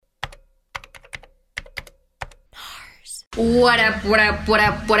What up, what up, what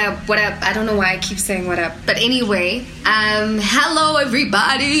up, what up, what up? I don't know why I keep saying what up. But anyway, hello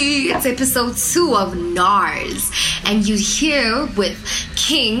everybody. It's episode 2 of NARS. And you're here with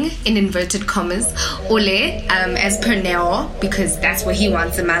King, in inverted commas, Ole, as per Neo, because that's what he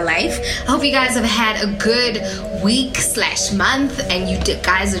wants in my life. I hope you guys have had a good week/month and you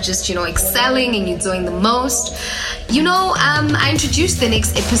guys are just, excelling and you're doing the most. I introduced the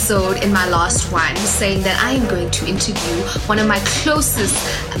next episode in my last one saying that I am going to interview one of my closest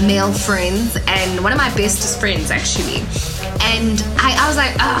male friends and one of my bestest friends actually. And I was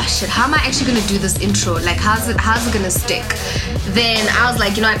like, oh shit, how am I actually going to do this intro? Like, how's it going to stick? Then I was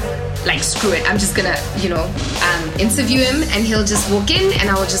like, screw it. I'm just going to, interview him and he'll just walk in and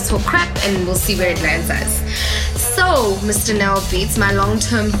I will just talk crap and we'll see where it lands us. So, Mr. Nell Beats, my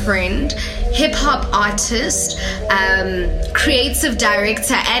long-term friend, hip-hop artist, creative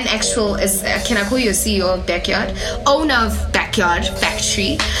director, and actual, can I call you a CEO of Backyard? Owner of Backyard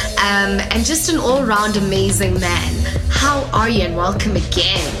Factory, and just an all-round amazing man. How are you and welcome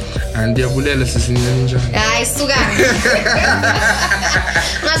again. And ndiyabulela sisi ninjani? Hayi suka.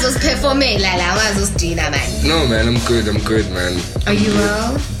 Ngazosiphefome la ngazosidina man. No man, I'm good man. Are you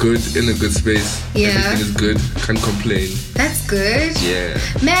well? Good, in a good space. Yeah. Everything is good, can't complain. That's good. Yeah.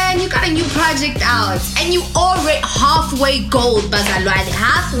 Man, you got a new project out and you already halfway gold, Bazalwane.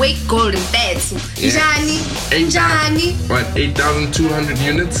 Halfway gold in bed. Njani? What, 8,200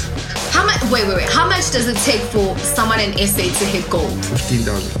 units? How much? Wait. How much does it take for someone in SA to hit gold?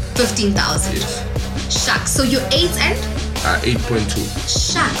 15,000. 15,000. Yes. Shucks. So you're 8 and? 8.2.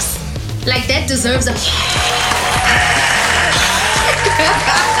 Shucks. Like that deserves a.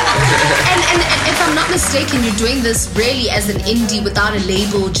 and if I'm not mistaken, you're doing this really as an indie without a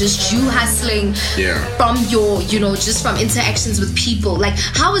label, just you hustling from your, just from interactions with people. Like,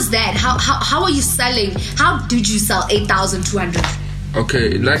 how is that? How are you selling? How did you sell 8,200?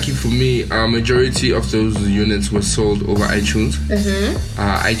 Okay, lucky for me, majority of those units were sold over iTunes.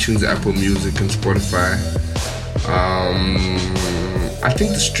 iTunes, Apple Music, and Spotify. I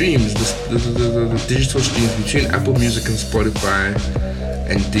think the streams, the digital streams between Apple Music and Spotify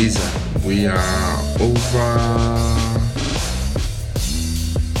and Deezer, we are over,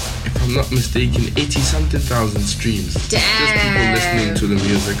 if I'm not mistaken, 80-something thousand streams. Damn. Just people listening to the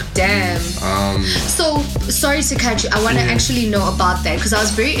music. Damn. So, sorry to cut you. I want to actually know about that because I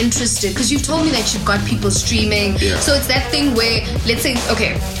was very interested because you told me that you've got people streaming. Yeah. So it's that thing where, let's say,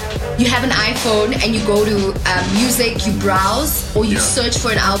 okay, you have an iPhone and you go to music, you browse or you search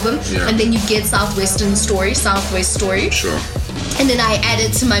for an album and then you get Southwest Story. Sure. And then I add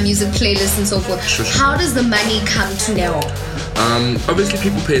it to my music playlist and so forth. Sure. How does the money come to Nero? Obviously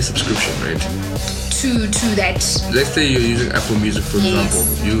people pay a subscription, right? To that. Let's say you're using Apple Music, for example.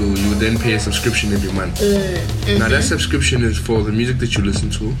 You then pay a subscription every month. Now that subscription is for the music that you listen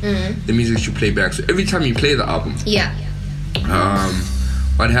to, the music that you play back. So every time you play the album,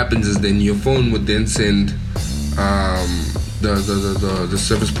 what happens is then your phone would then send the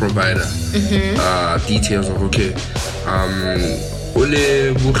service provider details of Olebogile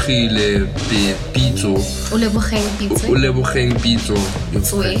Pitso.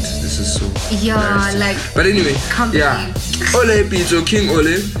 This is so nice. But anyway, Ole Pitso, King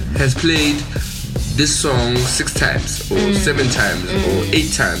Ole has played this song 6 times or 7 times or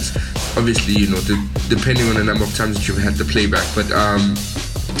 8 times. Obviously, depending on the number of times that you've had the playback, but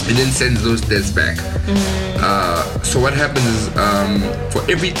it then sends those stats back. So what happens is for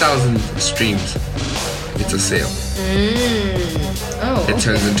every 1,000 streams, it's a sale. It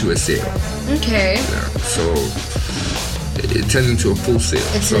turns into a sale. Okay. Yeah, so it turns into a full sale.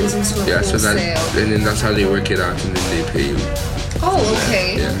 Sale. And then that's how they work it out, and then they pay you. Oh,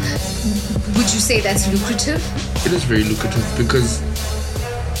 okay. Yeah. Would you say that's lucrative? It is very lucrative because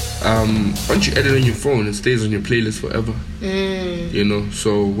once you edit on your phone, it stays on your playlist forever.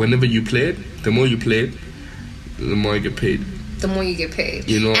 So whenever you play it, the more you play it, the more you get paid. The more you get paid.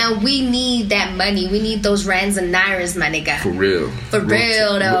 And we need that money. We need those rands and nairas, my nigga. For real.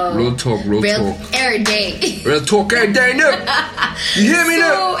 Though. Real talk. Every day. Real talk every day, no. You hear me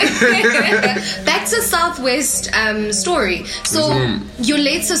now? Back to Southwest Story. So your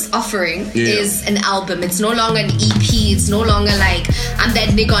latest offering is an album. It's no longer an EP. It's no longer like I'm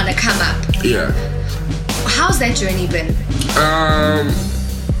that nigga on a come up. Yeah. How's that journey been?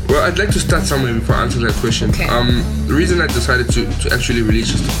 Well, I'd like to start somewhere before I answer that question. Okay. The reason I decided to actually release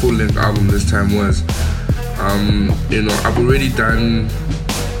just a full-length album this time was, I've already done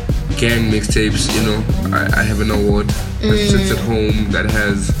gang mixtapes. I have an award that sits at home that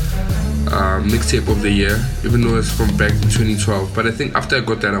has mixtape of the year, even though it's from back in 2012. But I think after I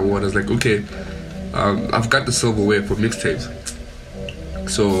got that award, I was like, okay, I've got the silverware for mixtapes,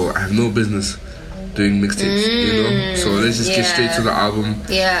 so I have no business doing mixtapes, you know. So let's just get straight to the album.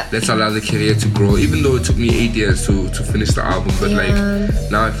 Yeah. Let's allow the career to grow. Even though it took me 8 years to finish the album, but like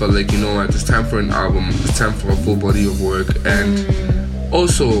now I felt like, you know what, it's time for an album. It's time for a full body of work. And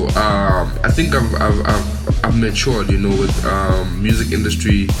also, I think I've matured, you know, with music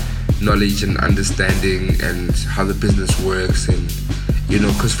industry knowledge and understanding and how the business works, and you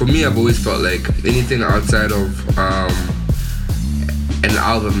know, because for me, I've always felt like anything outside of an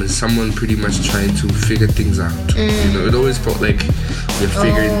album is someone pretty much trying to figure things out. You know, it always felt like we're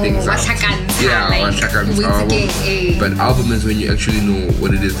figuring things out. But album is when you actually know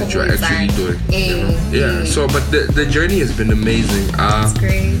what it is that you're actually doing. You know? Yeah. So, but the journey has been amazing. That's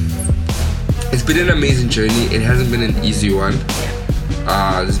great. It's been an amazing journey. It hasn't been an easy one.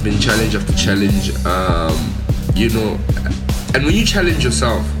 There's been challenge after challenge. You know, and when you challenge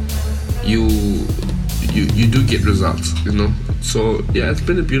yourself, you do get results. You know. So yeah, it's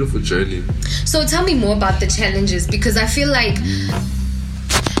been a beautiful journey. So tell me more about the challenges, because I feel like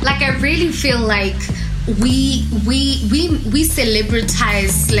I really feel like we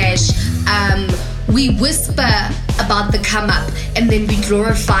celebritize / we whisper about the come up, and then we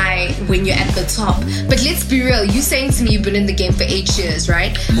glorify when you're at the top. But let's be real, you saying to me you've been in the game for 8 years,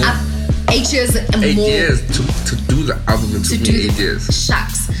 right? 8 years and 8 more. 8 years to do the album. It took me 8 years.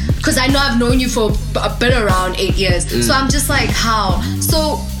 Shucks. Because I know I've known you for a bit around 8 years. So I'm just like, how?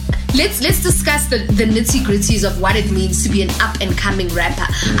 So let's discuss the nitty gritties of what it means to be an up and coming rapper.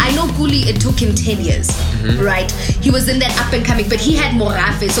 I know Guli, it took him 10 years, right? He was in that up and coming, but he had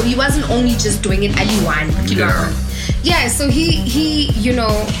Morafe, so he wasn't only just doing it Ali One, you know. Yeah, so he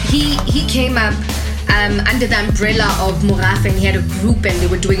came up under the umbrella of Morafe, and he had a group and they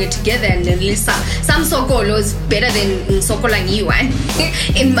were doing it together, and then some Sokolo is better than Sokolangi one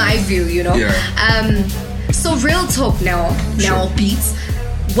in my view, you know. So real talk now Beats,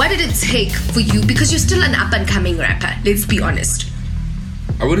 what did it take for you, because you're still an up and coming rapper, let's be honest?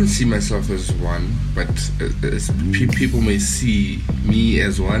 I wouldn't see myself as one, but people may see me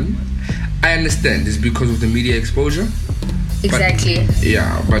as one. I understand it's because of the media exposure. Exactly.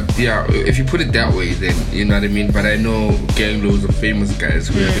 But if you put it that way, then you know what I mean. But I know gang loads of famous guys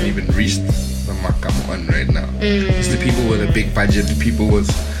who haven't even reached the mark I'm on right now. It's the people with a big budget, people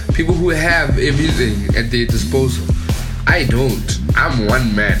who have everything at their disposal. I don't. I'm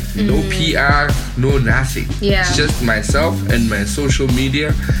one man. No PR, no nothing. Yeah. It's just myself and my social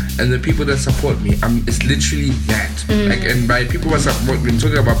media and the people that support me. It's literally that. Like, and by people that support me, I'm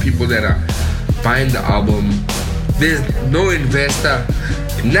talking about people that are buying the album. There's no investor,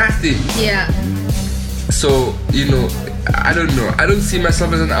 nothing. Yeah. So, you know, I don't know. I don't see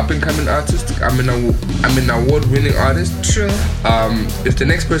myself as an up and coming artist. I'm an award-winning artist. True. If the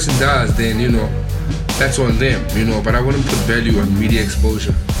next person does, then you know, that's on them. You know, but I wouldn't put value on media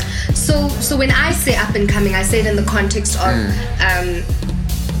exposure. So when I say up and coming, I say it in the context of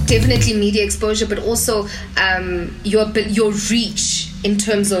definitely media exposure, but also your reach in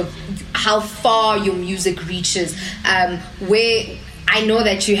terms of how far your music reaches. Where I know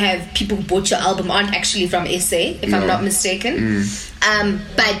that you have people who bought your album aren't actually from SA, if I'm not mistaken.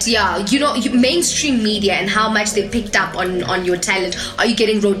 But yeah, you know, mainstream media and how much they picked up on your talent. Are you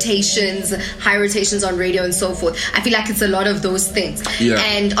getting rotations, high rotations on radio and so forth? I feel like it's a lot of those things. Yeah.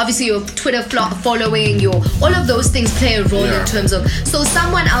 And obviously your Twitter following, all of those things play a role in terms of, so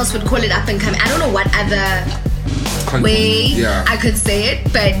someone else would call it up and coming. I don't know what other way I could say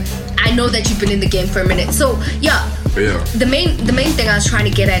it, but I know that you've been in the game for a minute. So the main thing I was trying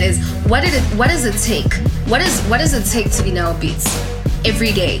to get at is what does it take? What does it take to be Now Beats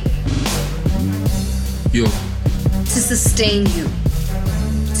every day? To sustain you,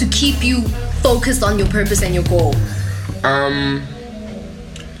 to keep you focused on your purpose and your goal.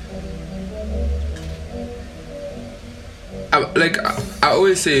 I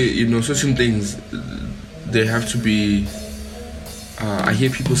always say, you know, certain things, they have to be, I hear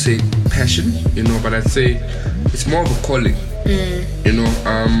people say passion, you know, but I'd say it's more of a calling. You know,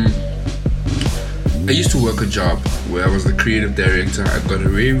 I used to work a job where I was the creative director. I got a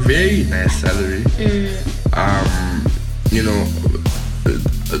very, very nice salary. You know,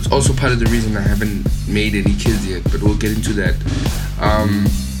 it's also part of the reason I haven't made any kids yet, but we'll get into that.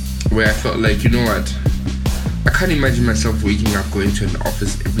 Where I felt like, you know what, I can't imagine myself waking up, going to an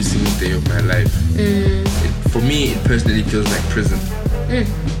office every single day of my life. For me, it personally feels like prison.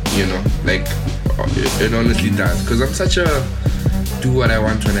 You know, like, it honestly does. Because I'm such a do what I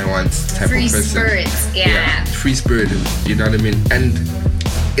want when I want type free of person. Free spirit, free spirited, you know what I mean? And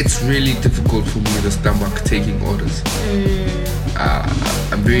it's really difficult for me to stomach taking orders.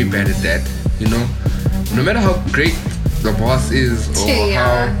 I'm very bad at that, you know? no matter how great the boss is or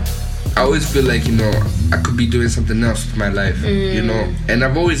how, I always feel like, you know, I could be doing something else with my life, you know. And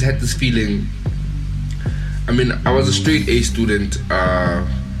I've always had this feeling. I mean, I was a straight A student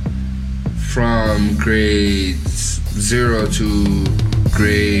from grade 0 to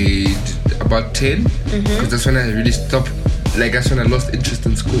grade about 10, because that's when I really stopped. Like, that's when I lost interest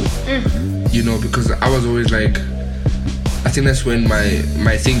in school, you know, because I was always like, I think that's when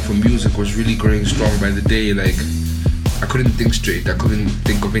my thing for music was really growing strong by the day. Like, I couldn't think straight. I couldn't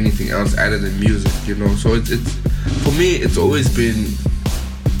think of anything else other than music, you know. So it's for me, it's always been,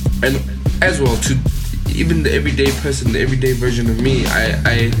 and as well to even the everyday person, the everyday version of me,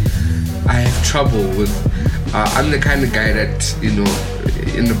 I have trouble with. I'm the kind of guy that, you know,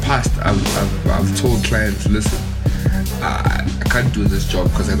 in the past I've told clients, listen, I can't do this job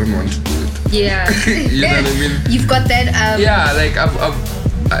because I don't want to do it. Yeah. You know what I mean? You've got that. Yeah, like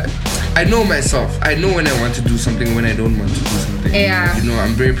I know myself. I know when I want to do something, when I don't want to do something. Yeah. You know,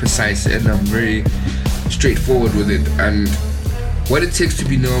 I'm very precise and I'm very straightforward with it. And what it takes to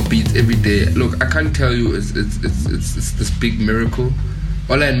be now beats every day. Look, I can't tell you it's this big miracle.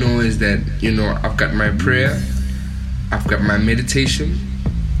 All I know is that, you know, I've got my prayer, I've got my meditation,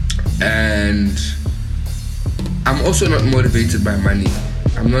 and I'm also not motivated by money.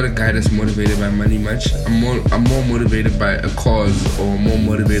 I'm not a guy that's motivated by money much. I'm more motivated by a cause, or more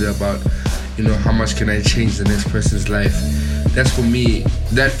motivated about, you know, how much can I change the next person's life. That for me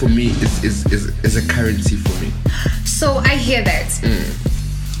is a currency for me. So I hear that.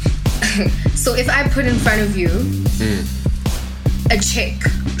 So if I put in front of you a check.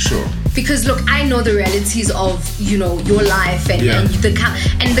 Sure. Because look, I know the realities of, you know, your life and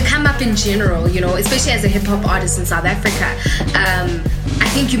the come up in general, you know, especially as a hip hop artist in South Africa. I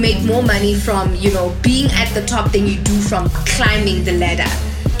think you make more money from, you know, being at the top than you do from climbing the ladder.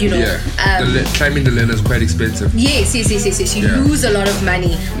 You know, climbing the ladder is quite expensive. Yes. You lose a lot of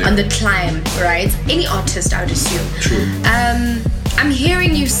money on the climb, right? Any artist, I would assume. True. I'm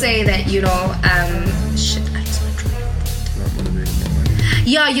hearing you say that, you know,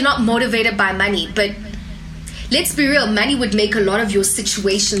 yeah, you're not motivated by money, but let's be real, money would make a lot of your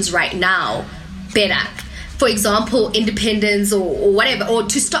situations right now better. For example, independence or whatever, or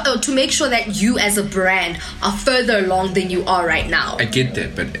to make sure that you as a brand are further along than you are right now. I get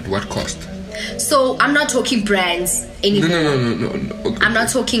that, but at what cost? So I'm not talking brands anymore. No. Okay. I'm not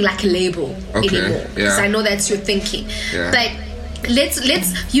talking like a label anymore, because I know that's your thinking. Yeah. But let's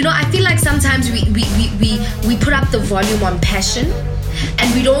you know, I feel like sometimes we put up the volume on passion,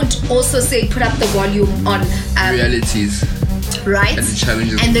 and we don't also say put up the volume on realities, right? And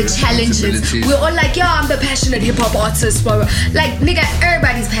the challenges. We're all like, yeah, I'm the passionate hip hop artist. Like, nigga,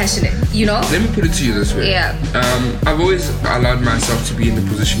 everybody's passionate, you know? Let me put it to you this way. Yeah. I've always allowed myself to be in a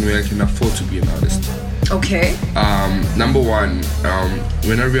position where I can afford to be an artist. Okay. Number one,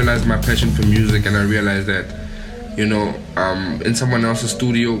 when I realized my passion for music, and I realized that, you know, in someone else's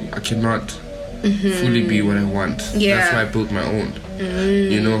studio, I cannot fully be what I want. Yeah. That's why I built my own.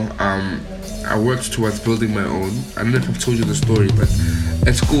 You know, I worked towards building my own. I don't know if I've told you the story, but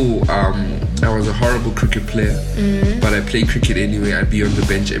at school, I was a horrible cricket player, but I played cricket anyway. I'd be on the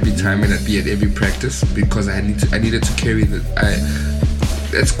bench every time, and I'd be at every practice because I needed to carry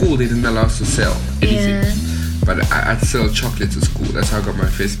at school, they didn't allow us to sell anything. Yeah. But I'd sell chocolates at school. That's how I got my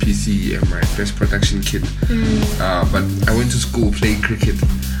first PC and my first production kit. But I went to school playing cricket.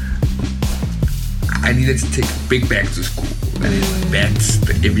 I needed to take a big bag to school. That is, bats,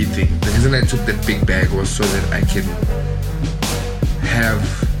 everything. The reason I took that big bag was so that I can have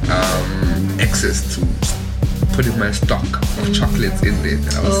access to putting my stock of chocolates in there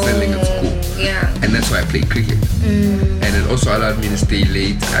that I was selling at school. Yeah. And that's why I played cricket. And it also allowed me to stay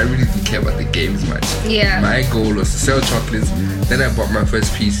late. I really didn't care about the games much. Yeah. My goal was to sell chocolates. Then I bought my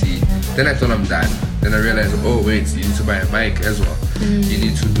first PC. Then I thought I'm done. Then I realized, oh wait, you need to buy a mic as well. You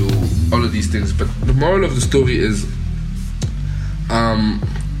need to do all of these things. But the moral of the story is,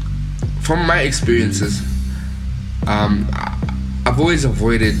 from my experiences, I've always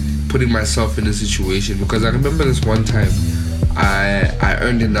avoided putting myself in a situation, because I remember this one time I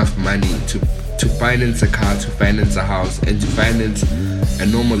earned enough money to finance a car, to finance a house, and to finance a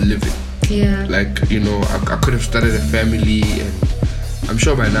normal living. Yeah. Like, you know, I could have started a family, and I'm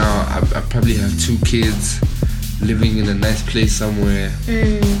sure by now I probably have 2 kids living in a nice place somewhere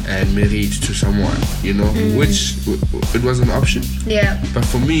and married to someone, you know, which it was an option. Yeah. But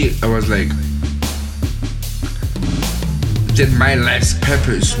for me, I was like, then my life's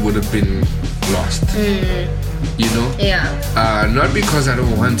purpose would have been lost. You know? Yeah. Not because I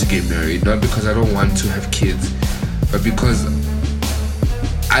don't want to get married, not because I don't want to have kids, but because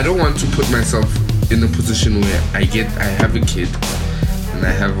I don't want to put myself in a position where I have a kid and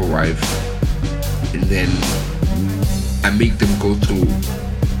I have a wife, and then I make them go through,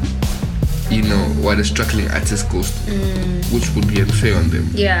 you know, what a struggling artist goes through, which would be unfair on them.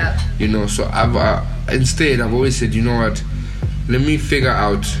 Yeah. You know, so I've always said, you know what, let me figure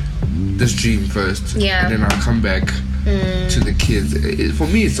out this dream first, and then I'll come back to the kids. For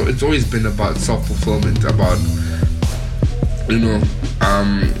me, it's always been about self-fulfillment, about, you know,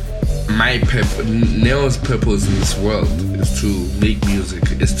 Neo's purpose in this world is to make music,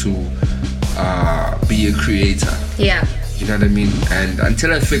 is to be a creator. Yeah. You know what I mean? And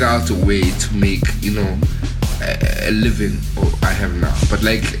until I figure out a way to make, you know, a living, or I have now. But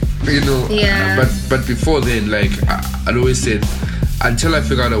like, you know, but before then, like I'd always said, until I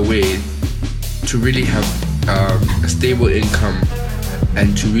figure out a way to really have a stable income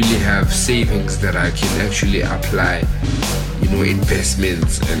and to really have savings that I can actually apply, you know,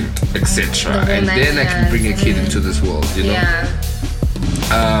 investments and etc. And then I can bring a kid into this world, you know. Yeah.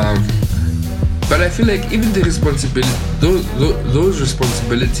 But I feel like even the responsibility, those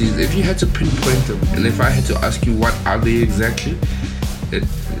responsibilities, if you had to pinpoint them, and if I had to ask you what are they exactly,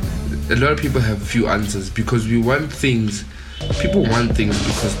 a lot of people have few answers, because we want things. People want things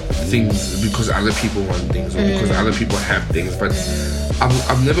because other people want things, or because other people have things. But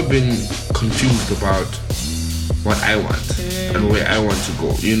I've never been confused about what I want and where I want to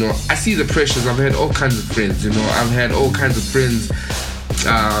go. You know, I see the pressures. I've had all kinds of friends. You know, I've had all kinds of friends.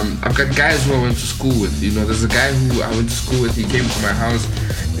 I've got guys who I went to school with. You know, there's a guy who I went to school with. He came to my house.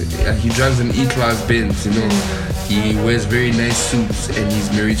 He drives an E-Class Benz. You know, he wears very nice suits, and he's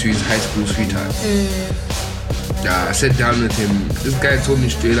married to his high school sweetheart. I sat down with him. This guy told me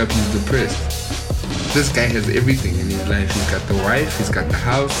straight up he's depressed. This guy has everything in his life. He's got the wife, he's got the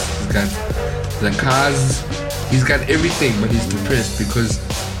house, he's got the cars, he's got everything, but he's depressed because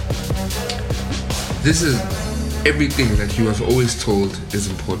this is everything that he was always told is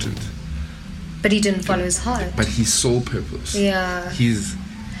important. But he didn't follow his heart. But his soul purpose. Yeah. His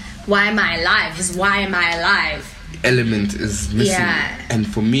why am I alive? His why am I alive element is missing. Yeah. And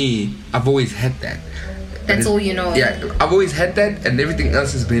for me, I've always had that. That's all you know. Yeah, I've always had that, and everything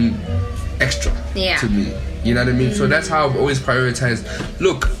else has been extra to me. You know what I mean? So that's how I've always prioritized.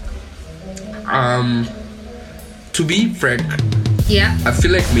 Look, to be frank, I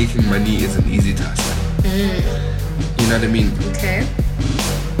feel like making money is an easy task. You know what I mean? Okay.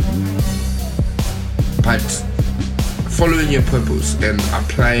 But following your purpose and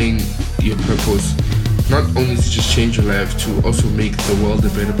applying your purpose, not only to just change your life, to also make the world a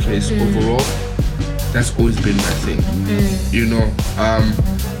better place overall, that's always been my thing. You know,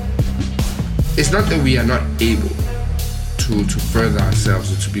 it's not that we are not able to further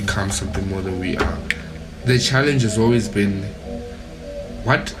ourselves or to become something more than we are. The challenge has always been,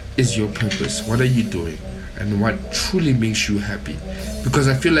 what is your purpose? What are you doing? And what truly makes you happy? Because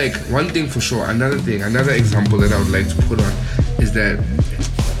I feel like one thing for sure, another example that I would like to put on is that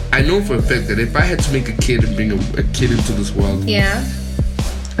I know for a fact that if I had to make a kid and bring a kid into this world,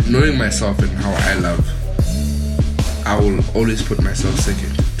 knowing myself and how I love, I will always put myself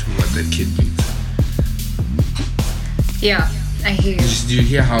second to what that kid needs. Yeah, I hear you. Do you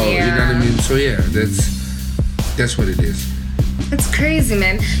hear how, you know what I mean? So yeah, that's what it is. It's crazy,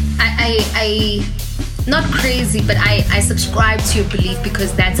 man. I not crazy, but I subscribe to your belief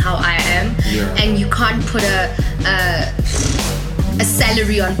because that's how I am. Yeah. And you can't put a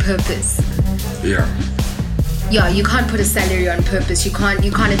salary on purpose. Yeah. Yeah, you can't put a salary on purpose. You can't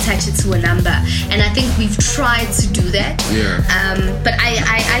attach it to a number. And I think we've tried to do that. Yeah. But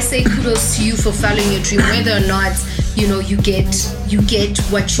I say kudos to you for following your dream, whether or not, you know, you get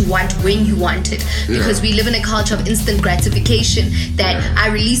what you want when you want it. Because we live in a culture of instant gratification that I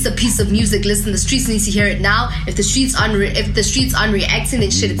release a piece of music, listen, the streets need to hear it now. If the streets aren't reacting,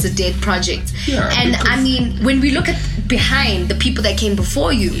 then shit, it's a dead project. Yeah, and I mean, when we look at behind the people that came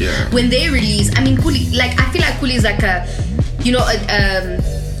before you, when they release, I mean, Kuli, like, I feel like Kuli is like a, you know,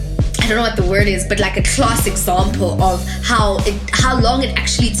 I don't know what the word is, but like a class example of how long it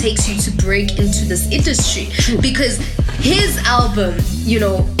actually takes you to break into this industry. Because his album, you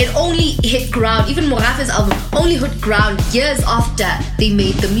know, it only hit ground, even Morafe's album only hit ground years after they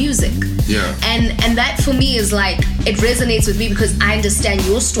made the music. Yeah. And that for me is like, it resonates with me because I understand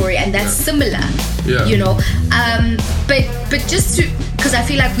your story and that's similar. Yeah. You know? But just to, because I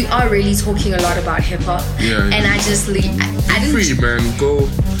feel like we are really talking a lot about hip hop. Yeah. And I just I didn't. Free, man, go.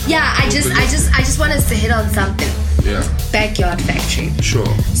 Yeah, I just want us to hit on something. Yeah. Backyard Factory. Sure.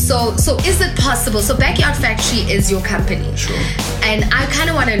 So is it possible? So Backyard Factory is your company. Sure. And I kind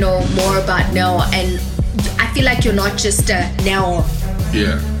of want to know more about Neo, and I feel like you're not just a Neo.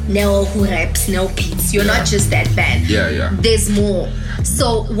 Yeah. Neo who raps, Neo beats. You're not just that band. Yeah. There's more.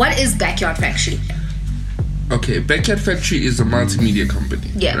 So what is Backyard Factory? Okay, Backyard Factory is a multimedia company.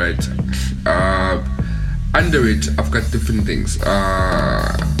 Yeah. Right. Under it, I've got different things.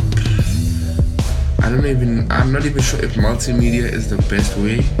 I'm not even sure if multimedia is the best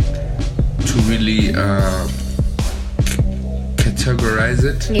way to really categorize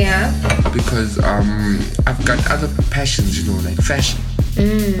it. Yeah. Because I've got other passions, like fashion.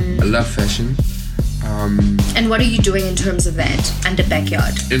 I love fashion. And what are you doing in terms of that under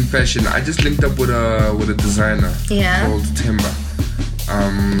Backyard? In fashion, I just linked up with a designer called Timber.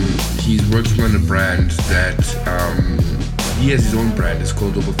 He's working on a brand that he has his own brand. It's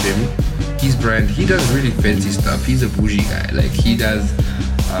called Obafemi. His brand, he does really fancy stuff. He's a bougie guy. Like he does.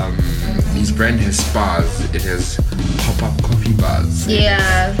 His brand has spas. It has pop-up coffee bars.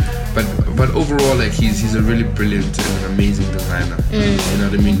 Yeah. But overall, like he's a really brilliant and an amazing designer. You know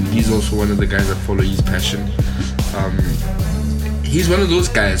what I mean? He's also one of the guys that follow his passion. He's one of those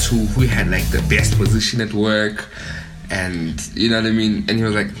guys who had like the best position at work, and you know what I mean. And he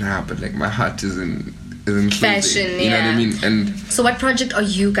was like, nah, but like my heart is in fashion. You know what I mean? And so, what project are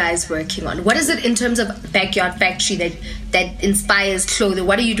you guys working on? What is it in terms of Backyard Factory that inspires clothing?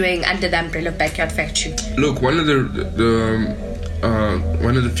 What are you doing under the umbrella of Backyard Factory? Look, one of the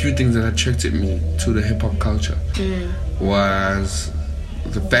few things that attracted me to the hip hop culture was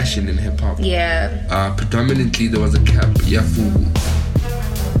the fashion in hip hop. Yeah. Predominantly, there was a cap, Yafubu.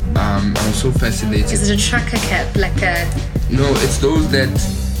 I was so fascinated. Is it a trucker cap, like a? No, it's those that.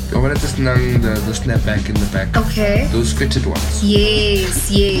 I wanted to snung the snapback in the back. Okay. Those fitted ones. Yes.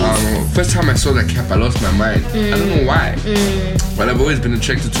 First time I saw that cap, I lost my mind. I don't know why, but I've always been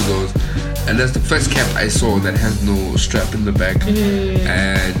attracted to those. And that's the first cap I saw that has no strap in the back,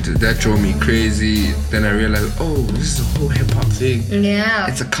 and that drove me crazy. Then I realized, oh, this is a whole hip hop thing. Yeah.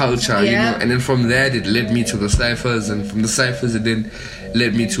 It's a culture, you know. And then from that, it led me to the ciphers, and from the ciphers, it then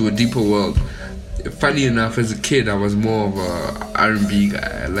led me to a deeper world. Funny enough, as a kid, I was more of a R&B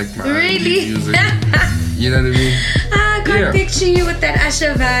guy. I like my R&B music. You know what I mean? I can't picture you with that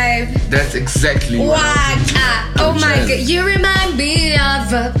Usher vibe. That's exactly what oh my god, you remind me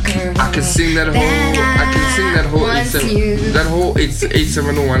of a girl. I can sing that whole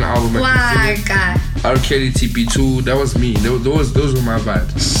 8701 album. Wow, God. R. Kelly TP2, that was me. Those were my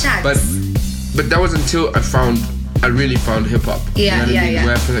vibes. But that was until I really found hip hop. Yeah.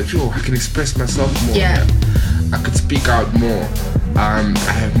 Where I feel like, I can express myself more. Yeah. I could speak out more. I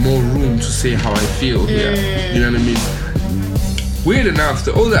have more room to say how I feel here. You know what I mean? Weird enough,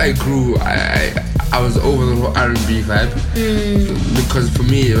 the older I grew, I was over the whole R&B vibe. Because for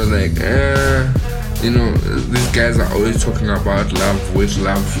me, it was like, these guys are always talking about love, with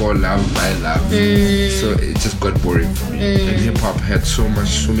love, for love, by love. So it just got boring for me. And hip hop had so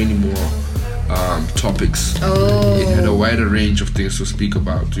many more topics. It had a wider range of things to speak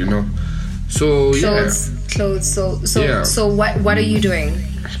about, So clothes. So what are you doing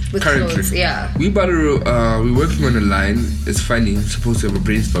with currently? Clothes? Yeah. We're working on a line. It's funny. I'm supposed to have a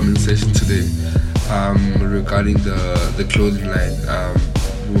brainstorming session today regarding the clothing line.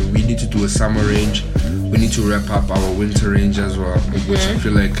 We need to do a summer range. We need to wrap up our winter range as well, which I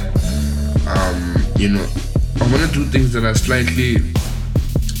feel like I want to do things that are slightly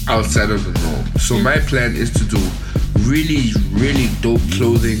outside of the norm. So my plan is to do really, really dope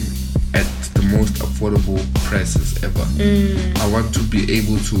clothing at the most affordable prices ever. I want to be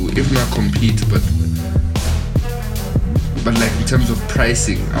able to, if not compete, but like in terms of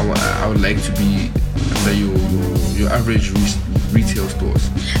pricing, I would like to be under your average retail stores.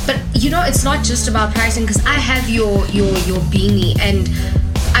 But it's not just about pricing, because I have your beanie, and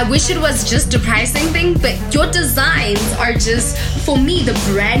I wish it was just a pricing thing, but your designs are just, for me, the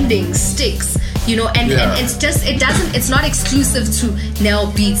branding sticks, and it's not exclusive to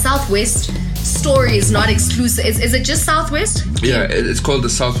Nell Beat. Southwest Story is not exclusive. Is it just Southwest? Yeah, it's called the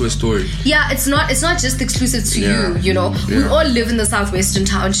Southwest Story. Yeah, it's not just exclusive to you, We all live in the Southwestern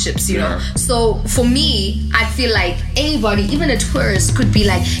townships, So for me, I feel like anybody, even a tourist, could be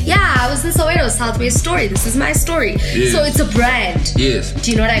like, I was in Soweto, Southwest Story. This is my story. Yes. So it's a brand. Yes.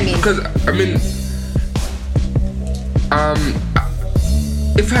 Do you know what I mean? Because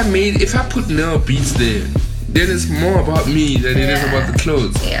if I put Nell Beats there, then it's more about me than it is about the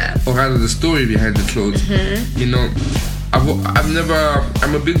clothes. Yeah. Or rather the story behind the clothes.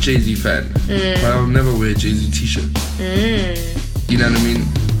 I'm a big Jay-Z fan, but I'll never wear a Jay-Z t-shirt. You know what I mean?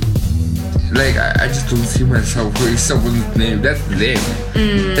 Like, I just don't see myself wearing someone's name. That's them.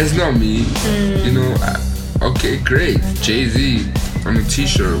 It's not me. Okay, great. Jay-Z on a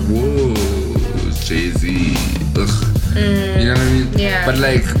t-shirt. Whoa, it's Jay-Z. Ugh. You know what I mean? Yeah. But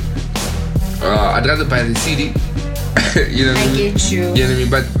like, I'd rather buy the CD. You know what I mean? Get you. You know what I mean?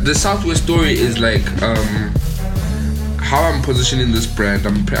 But the Southwest story is like, how I'm positioning this brand.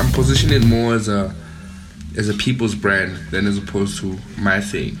 I'm positioning it more as a people's brand than as opposed to my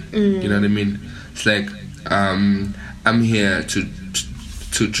thing. You know what I mean? It's like, I'm here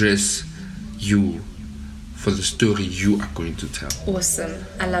to dress you for the story you are going to tell. Awesome.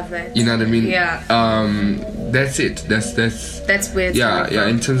 I love that. You know what I mean? Yeah. That's it. That's where it's yeah,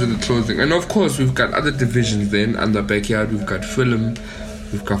 in terms of the clothing. And of course we've got other divisions then under Backyard. We've got film,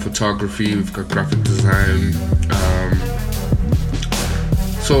 we've got photography, we've got graphic design.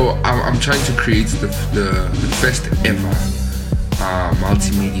 So I'm trying to create the first ever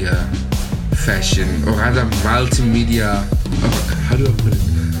multimedia fashion, or rather multimedia, how do I put it?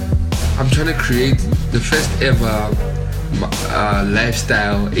 I'm trying to create the first ever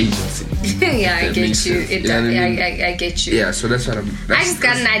lifestyle agency. Yeah, I get you. I get you. Yeah, so that's what I just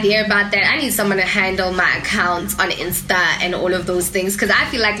got an idea about that. I need someone to handle my accounts on Insta and all of those things, because I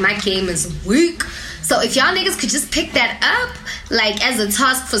feel like my game is weak. So if y'all niggas could just pick that up, like as a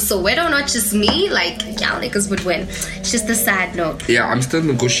task for Soweto, not just me, like y'all niggas would win. It's just a side note. Yeah, I'm still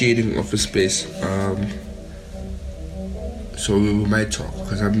negotiating office space. So we might talk,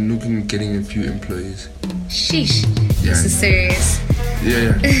 because I'm looking at getting a few employees. Sheesh. Yeah. This is serious.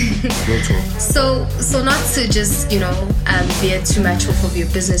 Yeah. We'll talk. So not to just, veer too much off of your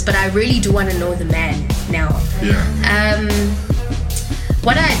business, but I really do want to know the man now. Yeah.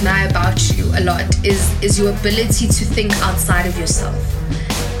 What I admire about you a lot is your ability to think outside of yourself.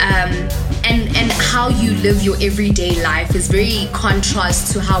 And how you live your everyday life is very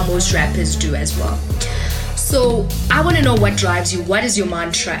contrast to how most rappers do as well. So I want to know what drives you. What is your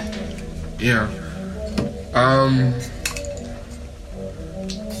mantra? Yeah.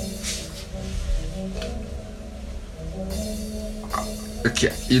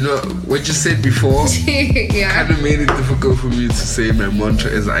 Okay, what you said before yeah. kind of made it difficult for me to say my mantra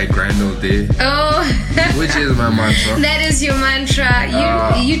is I grind all day. Oh. Which is my mantra. That is your mantra.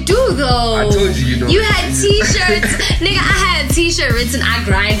 You do though. I told you, You had t-shirts. Nigga, I had a t-shirt written I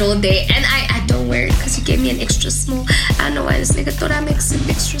grind all day, and I don't wear it because you gave me an extra small. I don't know why this nigga thought I make some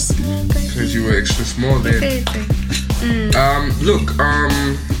extra small. Because you were extra small then. Look,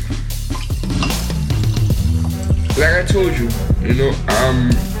 like I told you,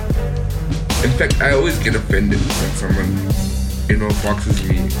 in fact, I always get offended when someone, boxes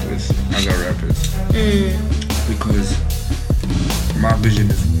me with other rappers. Because my vision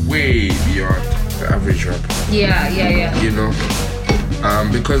is way beyond the average rapper. Yeah.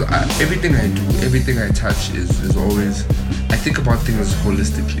 Because everything I do, everything I touch is always, I think about things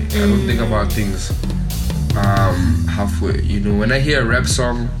holistically. I don't think about things halfway. When I hear a rap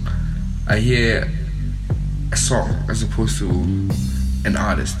song, I hear a song as opposed to an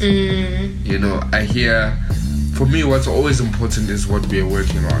artist. I hear, for me, what's always important is what we are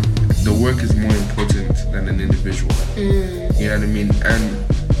working on. The work is more important than an individual. You know what I mean? And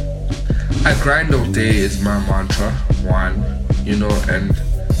I grind all day is my mantra, one, and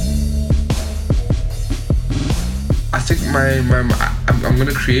I think I'm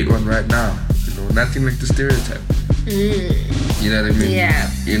gonna create one right now. Nothing like the stereotype. You know what I mean? Yeah.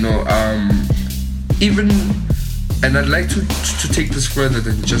 And I'd like to take this further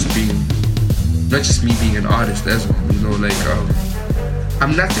than just not just me being an artist as well.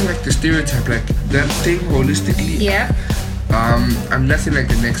 I'm nothing like the stereotype, like that thing holistically. Yeah. I'm nothing like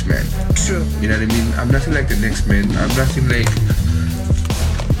the next man. True. You know what I mean? I'm nothing like the next man. I'm nothing like,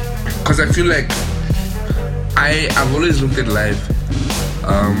 because I feel like I've always looked at life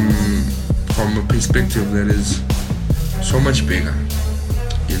from a perspective that is so much bigger.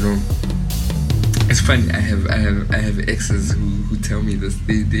 It's funny. I have exes who tell me this.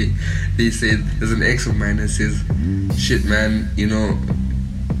 They say, there's an ex of mine that says, "Shit, man,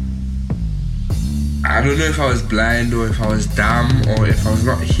 I don't know if I was blind or if I was dumb or if I was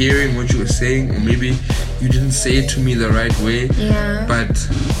not hearing what you were saying, or maybe you didn't say it to me the right way. Yeah. But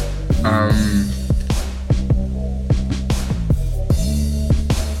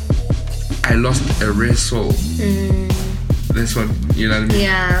I lost a rare soul." That's what, you know what I mean?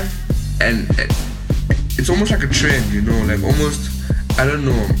 Yeah. And it's almost like a trend, like almost, I don't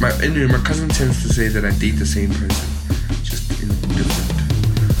know. My cousin tends to say that I date the same person, just different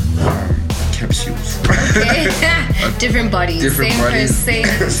capsules. Okay. Different bodies. Different same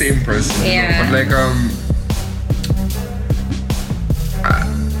bodies. Same person. Yeah. But like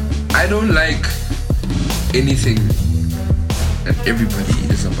I don't like anything that everybody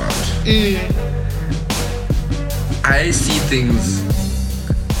is about. I see things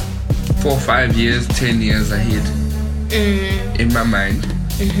 4, 5 years, 10 years ahead. in my mind.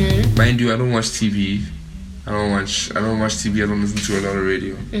 Mind you, I don't watch TV. I don't watch TV. I don't listen to a lot of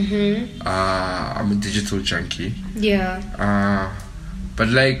radio. I'm a digital junkie. Yeah. But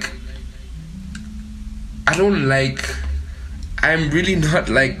like, I'm really not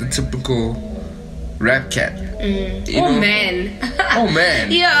like the typical rap cat. Oh man.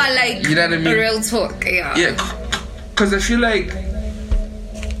 Yeah, like, you know what I mean? Real talk. Yeah. Yeah, because I feel like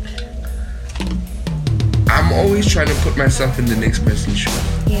I'm always trying to put myself in the next person's shoes.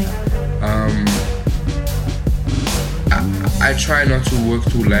 Yeah. I try not to work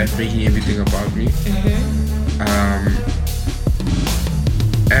through life making everything about me.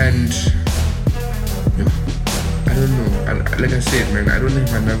 And I don't know. And like I said, man, I don't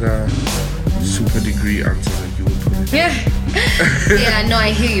have another super degree answer like you would put it. Yeah, no,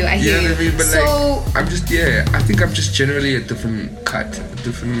 I hear you. I hear you. What I mean? But so like, I think I'm just generally a different cut.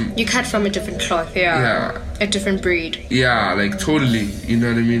 You cut from a different cloth, yeah. A different breed. Yeah, like totally. You know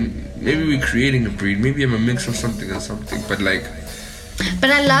what I mean? Maybe we're creating a breed. Maybe I'm a mix of something or something. But like.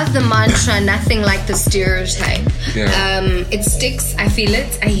 But I love the mantra, nothing like the stereotype. Yeah. It sticks, I feel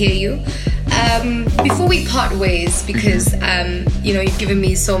it, I hear you. Before we part ways, because you've given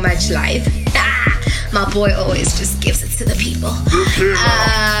me so much life. My boy always just gives it to the people.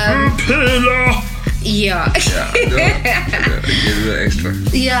 Yeah. Extra.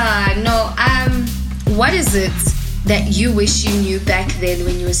 Yeah, no. What is it that you wish you knew back then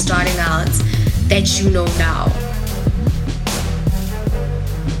when you were starting out that you know now?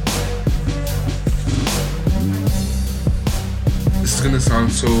 This is gonna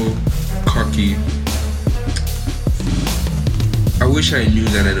sound so cocky. I wish I knew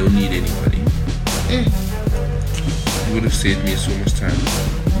that I don't need anybody. It would have saved me so much time.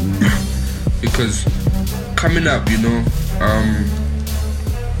 Because coming up, we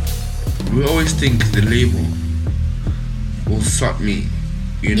always think the label will sort me.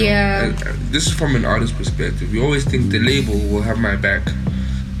 Yeah. And this is from an artist's perspective. We always think the label will have my back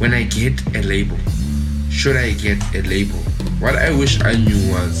when I get a label. Should I get a label? What I wish I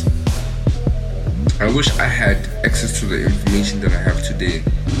knew was, I wish I had access to the information that I have today.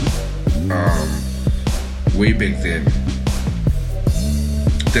 Way back then.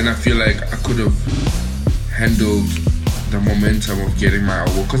 Then I feel like I could have handled the momentum of getting my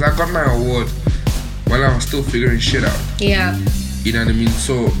award. Because I got my award while I was still figuring shit out. Yeah. You know what I mean?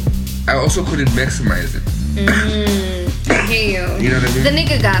 So I also couldn't maximize it. I hear you. You know what I mean? The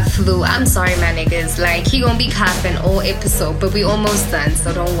nigga got flu. I'm sorry, my niggas. Like, he gonna be coughing all episode, but we almost done,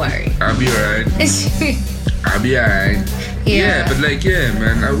 so don't worry. I'll be alright. I'll be alright. Yeah, but like, yeah,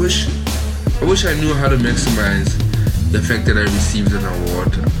 man, I wish I knew how to maximize the fact that I received an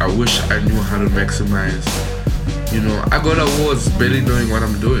award. I wish I knew how to maximize, I got awards barely knowing what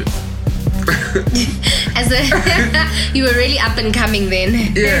I'm doing. You were really up and coming then.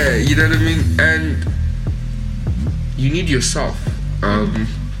 Yeah, you know what I mean? And you need yourself.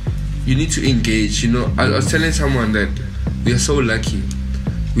 You need to engage. I was telling someone that we are so lucky.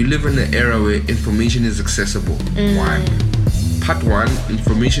 We live in an era where information is accessible. Part 1,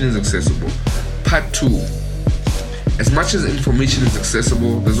 information is accessible. Part 2, as much as information is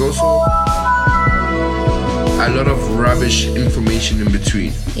accessible, there's also a lot of rubbish information in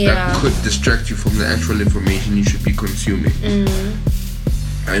between that could distract you from the actual information you should be consuming.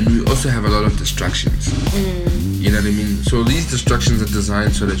 And we also have a lot of distractions. You know what I mean? So these distractions are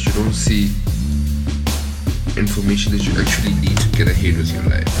designed so that you don't see information that you actually need to get ahead with your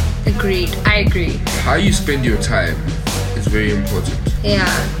life. Agreed. I agree. How you spend your time is very important. Yeah.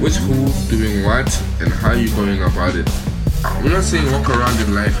 With who, doing what, and how you're going about it. We're not saying walk around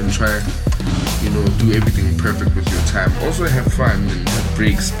in life and try, do everything perfect with your time. Also have fun and have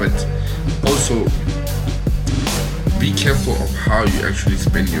breaks, but also be careful of how you actually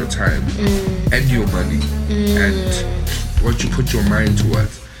spend your time and your money and what you put your mind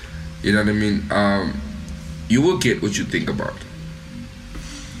towards. You know what I mean? You will get what you think about.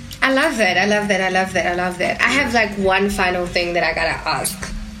 I love that. I have like one final thing that I gotta ask.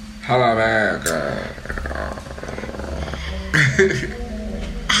 Hello, man.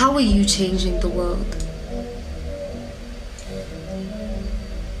 How are you changing the world?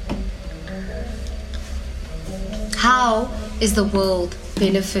 How is the world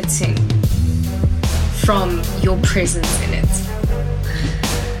benefiting from your presence in it?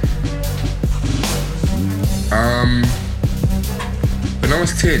 When I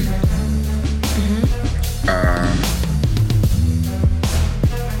was 10,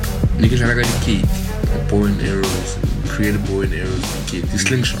 niggas had a kid, bow and arrows, create a bow and arrows, kid, the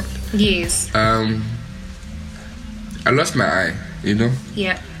slingshot. Yes. I lost my eye,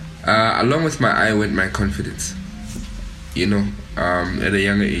 Yeah. Along with my eye went my confidence. at a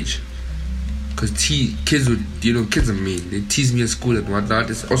younger age. Because kids are mean. They tease me at school and whatnot.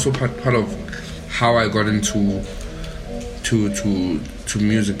 It's also part of how I got into to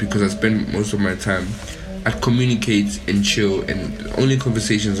music, because I spent most of my time I'd communicate and chill, and the only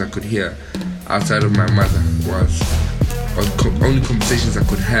conversations I could hear outside of my mother was only conversations I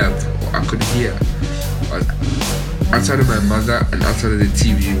could have or I could hear outside of my mother and outside of the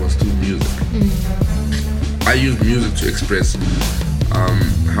TV was through music. I use music to express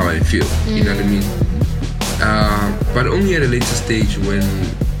how I feel, you know what I mean? But only at a later stage, when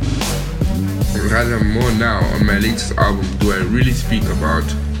rather more now on my latest album do I really speak about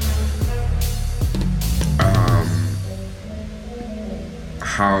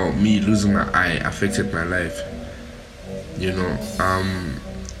how me losing my eye affected my life.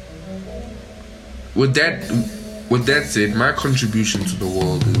 With that said, my contribution to the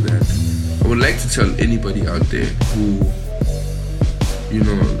world is that I would like to tell anybody out there who,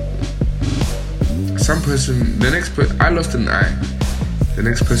 some person, I lost an eye. The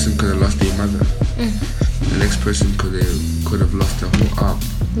next person could have lost their mother. The next person could have lost their whole arm.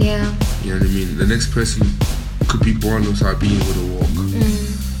 Yeah. You know what I mean? The next person could be born without being able to walk.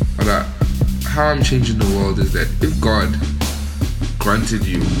 But how I'm changing the world is that if God granted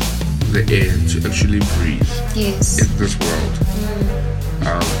you the air to actually breathe in this world,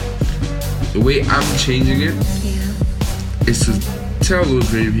 the way I'm changing it is to tell those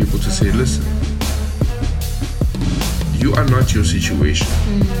very people to say, listen, you are not your situation.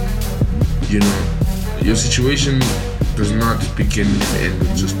 Your situation does not begin and end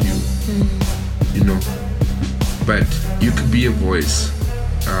with just you. But you could be a voice,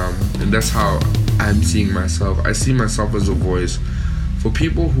 and that's how I'm seeing myself. I see myself as a voice for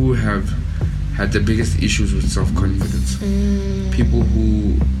people who have had the biggest issues with self-confidence. People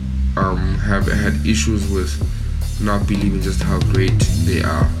who have had issues with not believing just how great they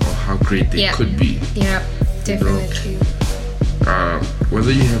are or how great they could be. Yeah, definitely.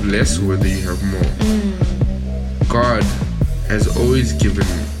 Whether you have less or whether you have more, God has always given.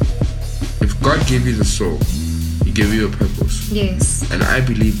 If God gave you the soul, He gave you a purpose. Yes. And I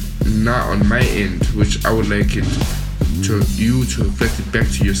believe now on my end, which I would like it to you to reflect it back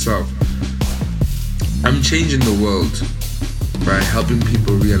to yourself. I'm changing the world by helping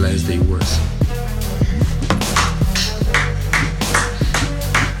people realize their worth.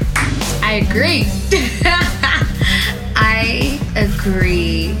 I agree. I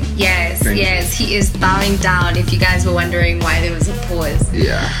agree. Yes, Thank you. He is bowing down, if you guys were wondering why there was a pause.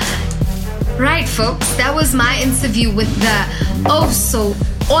 Yeah. Right, folks, that was my interview with the so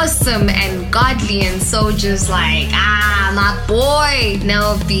awesome and godly and so just like, my boy,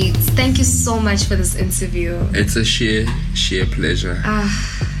 Nell Beats. Thank you so much for this interview. It's a sheer pleasure.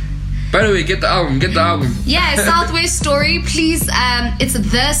 By the way, get the album. Yeah, Southwest Story. Please, it's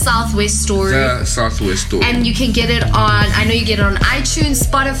the Southwest Story. The Southwest Story. And you can get it on, I know you get it on iTunes,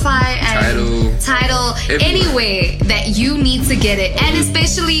 Spotify, and Tidal, anywhere that you need to get it. And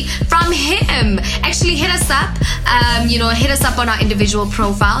especially from him. Actually, hit us up. Hit us up on our individual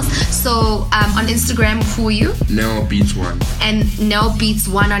profiles. So, on Instagram, who are you? Nell Beats 1. And Nell Beats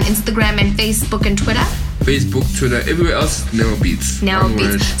 1 on Instagram and Facebook and Twitter? Facebook, Twitter, everywhere else, Nell Beats. Nell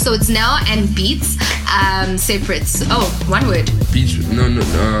Beats. So it's Nell and Beats, separate. Oh, one word. Beats, no.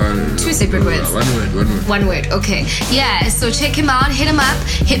 Two separate words. One word, okay. Yeah, so check him out, hit him up,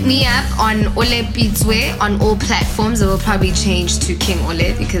 hit me up on Ole Beatsway on all platforms. It will probably change to King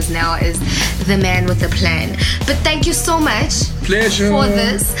Ole because now is the man with a plan. But thank you so much Pleasure. For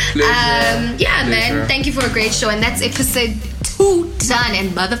this. Pleasure. Yeah, Pleasure. man, thank you for a great show. And that's episode 2 done and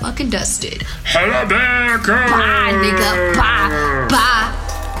motherfucking dusted. Hello there, girl. Bye, nigga. Bye. Bye.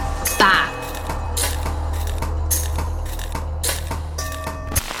 Bye.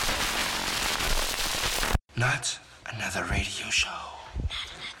 Not another radio show.